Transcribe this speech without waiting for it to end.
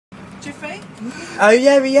Do you think? Oh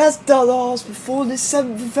yeah, he has done ours before the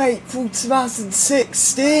 7th of April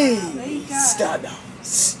 2016. There you go. He's done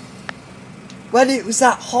ours. When it was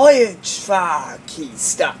that higher track,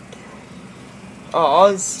 he's done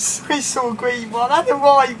ours. We saw a green one and a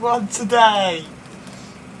white one today.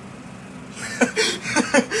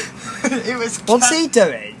 It was. What's he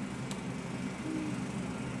doing?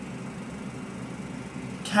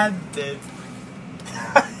 Candid.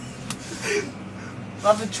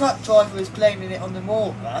 Well, the truck driver was blaming it on the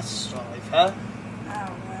bus driver.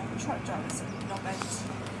 Oh, truck drivers are not meant.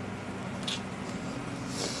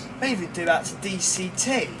 They even do that to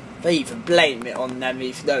DCT. They even blame it on them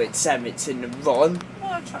even though it's them, it's in the wrong.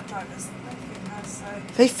 Well, truck drivers, they think that, so.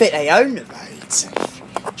 They think they own the roads.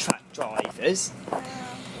 Truck drivers. Yeah,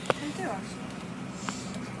 they do actually.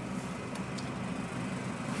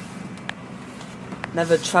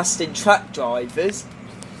 Never trusting truck drivers.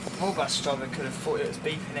 The bus driver could have thought it was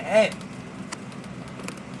beeping it in.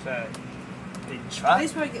 So, big truck. At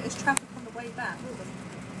least we won't get this traffic on the way back, will we?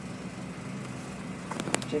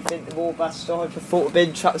 Do you think the bus driver thought of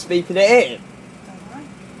bin trucks beeping it in? Don't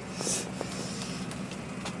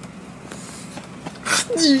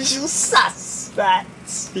know. Usual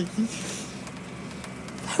suspects. They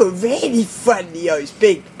were really friendly, those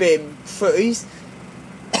big bin crews.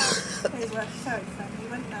 They were very friendly,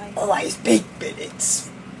 weren't they? Oh, those big billets.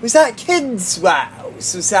 Was that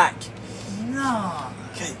Kinswells? Was that No.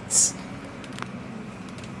 Kins?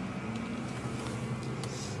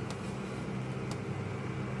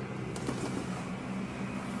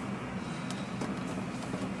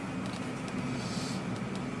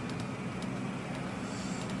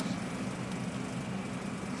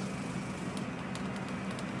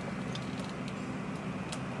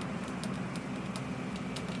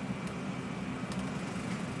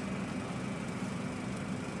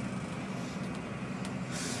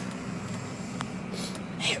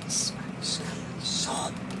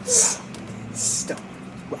 Stop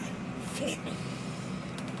waving.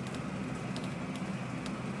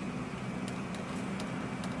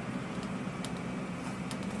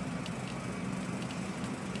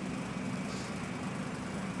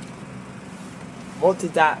 What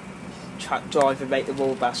did that truck driver make the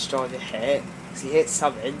bus driver hit? Because he hit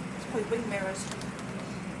something. It's probably wing mirrors.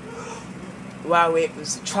 Well, it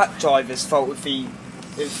was the truck driver's fault if he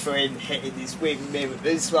for him hitting his wing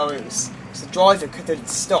mirrors. Well, it was the driver couldn't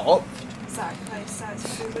stop. Exactly, so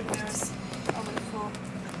it's probably wing mirrors. I would have thought.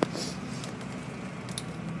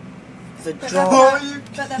 The But driver.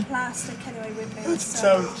 they're plastic anyway, wing mirrors. It's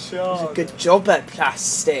So, so It's a good job at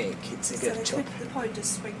plastic. It's a so good they job. could probably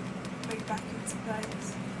just swing back into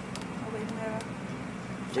place. A wing mirror.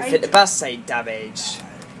 Do you think the bus ain't damaged?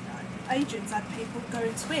 Adrian's had people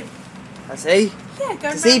going to him. Has he? Yeah, going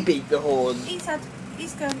Does he round. beat the horn?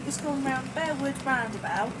 He's gone round Bearwood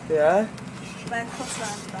roundabout, Yeah. Bear Cross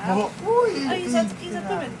roundabout. What are you Oh, he's had beeping at?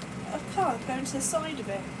 woman, a car going to the side of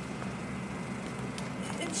it.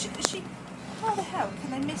 And she how the hell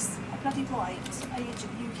can they miss a bloody white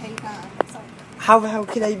UK van? It's like, How the hell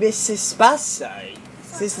can they miss this bus though?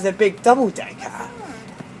 This is a big double decker.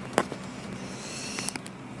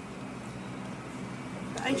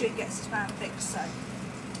 But Adrian gets his van fixed, so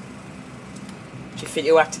Do you think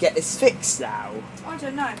you'll have to get this fixed now? I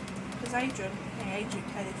don't know. Because Adrian came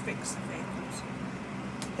and fixed the vehicles.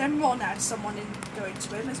 Then Ron had someone in going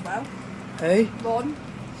to him as well. Who? Ron.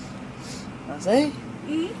 Has he?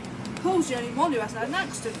 Paul's the only one who hasn't had an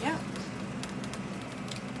accident yet.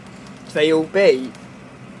 Do they all beat?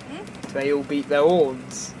 Do they all beat their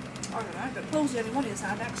horns? I don't know, but Paul's the only one who hasn't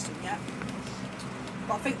had an accident yet.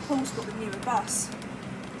 But I think Paul's got the newer bus.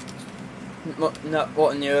 What,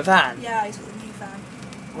 a newer van? Yeah, he's got the new van.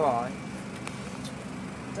 Right.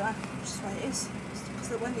 I don't know, just the way it is.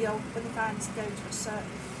 Because when the vans go to a certain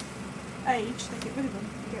age, they get rid of them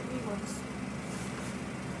and get new ones.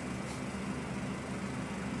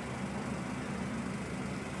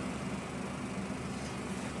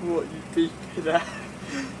 What you beeping at?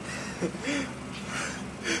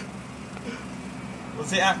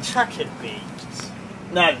 Was it at tracking beeps?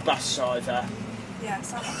 No, the bus driver. Yeah, it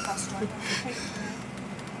sounds like a bus driver.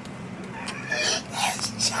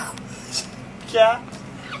 Cat.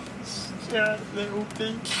 Cat, little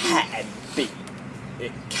beep. Can be.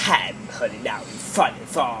 It can put it out in front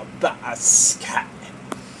of our bus. Can.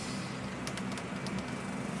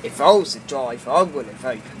 If I was the driver, I would have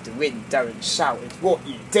opened the window and shouted, "What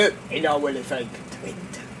you doing?" I would have opened the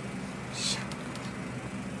window.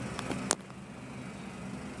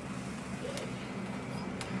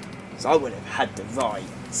 So I would have had the right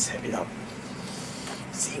to see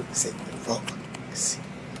what's in the box.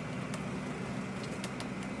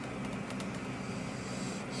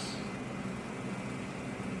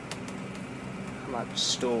 Like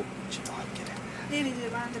storage, I get it. Nearly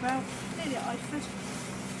did a roundabout. Nearly at Iford.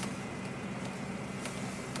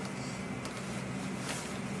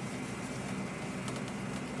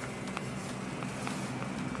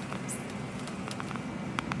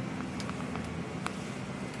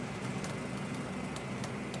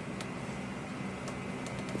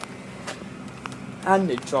 And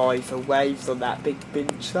the driver waves on that big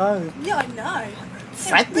bench road. Yeah, I know.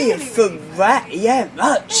 Friendlier really, from really that, yeah,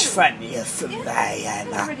 much Yeah. friendlier from Yeah, there, yeah, they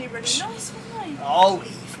were really, really nice, weren't they? Oh,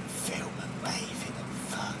 even film and waving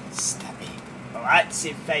at first, I mean, well, that's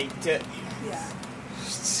if they do. Yeah.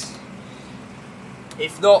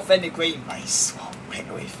 If not, then the Greenway swap it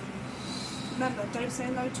with. Remember, don't say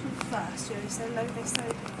hello to him first. You only say hello, they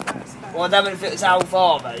say first. Well, then if it was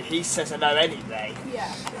Alvaro, he says hello anyway.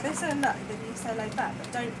 Yeah, if they say hello, then you say hello back,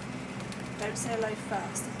 but don't say hello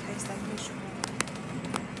first in case they're miserable.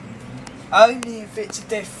 Only if it's a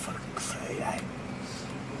different crew, eh?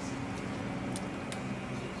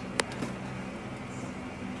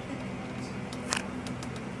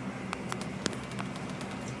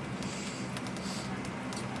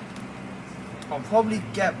 I'll probably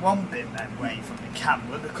get one bit that way from the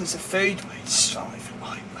camera because the foodways driver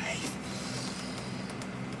might wave.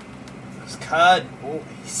 Because Kern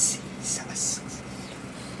always sees us.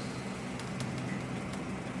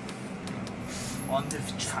 Wonder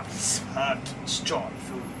if Travis Perkins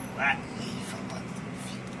drive all that leave, I wonder if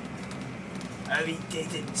he... Oh, he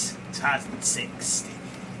didn't. 2016.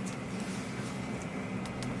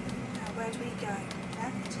 Now, where do we go?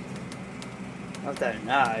 Left? I don't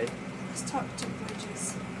know. Let's talk to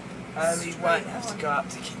Bridges. We Straight won't have on. to go up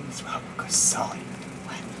to Kingswell because Simon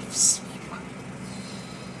waves.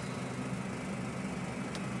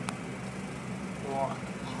 Or I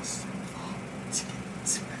can pass the farm to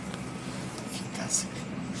Kingswell if he doesn't.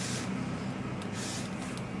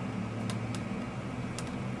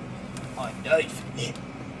 I know for him.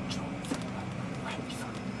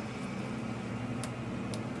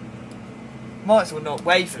 Might as well not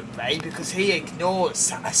wave at Ray because he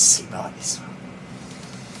ignores us. He might as well.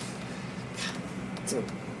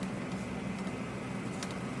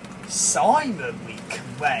 Simon we can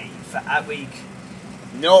wave at we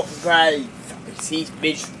not wave because he's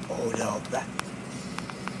miserable on that.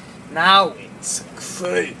 Now it's a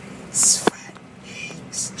crew, it's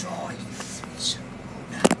friends, drivers.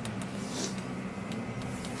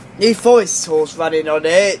 New voice tours running on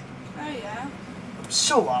it. Oh, yeah. I'm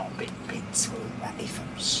sure our big bits will wave,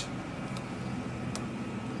 I'm sure.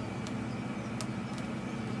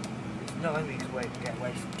 No, only to get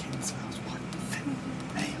away from Kingswell's one thing.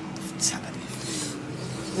 Hey, off telling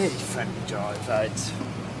me. Really friendly drive, right?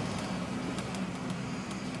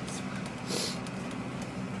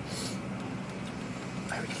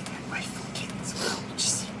 Very get away from Kingswell, which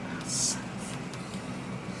is massive.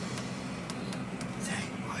 They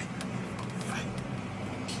might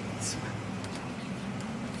be Kingswell.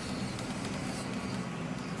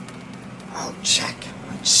 I'll check.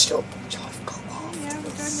 I'll stop. I've got off. Yeah, we're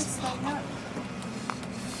going this way now.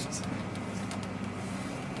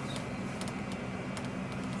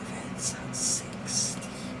 It's at 60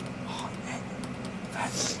 on it.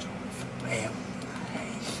 That's for real.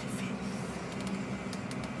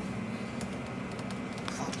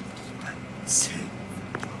 Probably 2.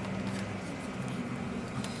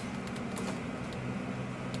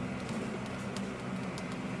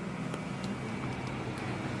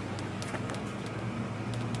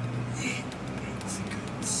 It's a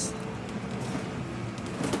good start.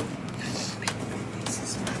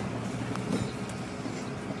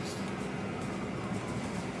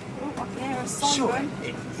 Oh, I can hear a song Sure, going.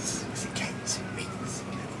 it's against me.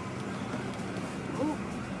 Oh,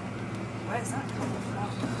 where's that coming from?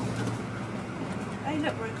 Hey,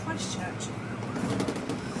 look, we're in Christchurch.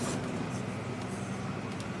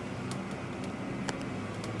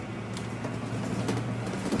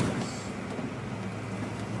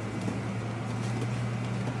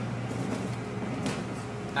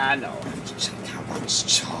 I know, I have to check how much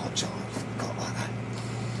charge I've got on it.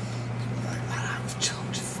 I run out of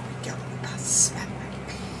charge before we go on the bus.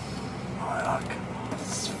 I can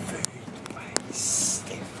ask food way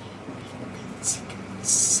stiff.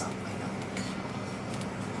 Something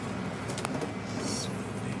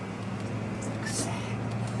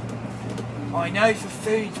I know for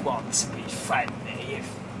food ones to be friendly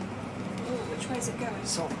if Oh, which way's it going?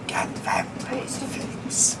 sort of get them Oh, it's stopping.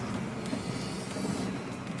 things.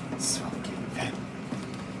 So I'll get them.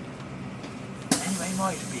 Anyway,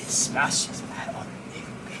 might even be a smash as well.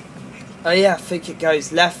 Oh yeah, I think it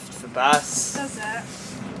goes left for bus. Does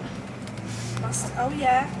it? Must. Oh,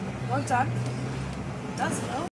 yeah. Well done. Does it? Oh.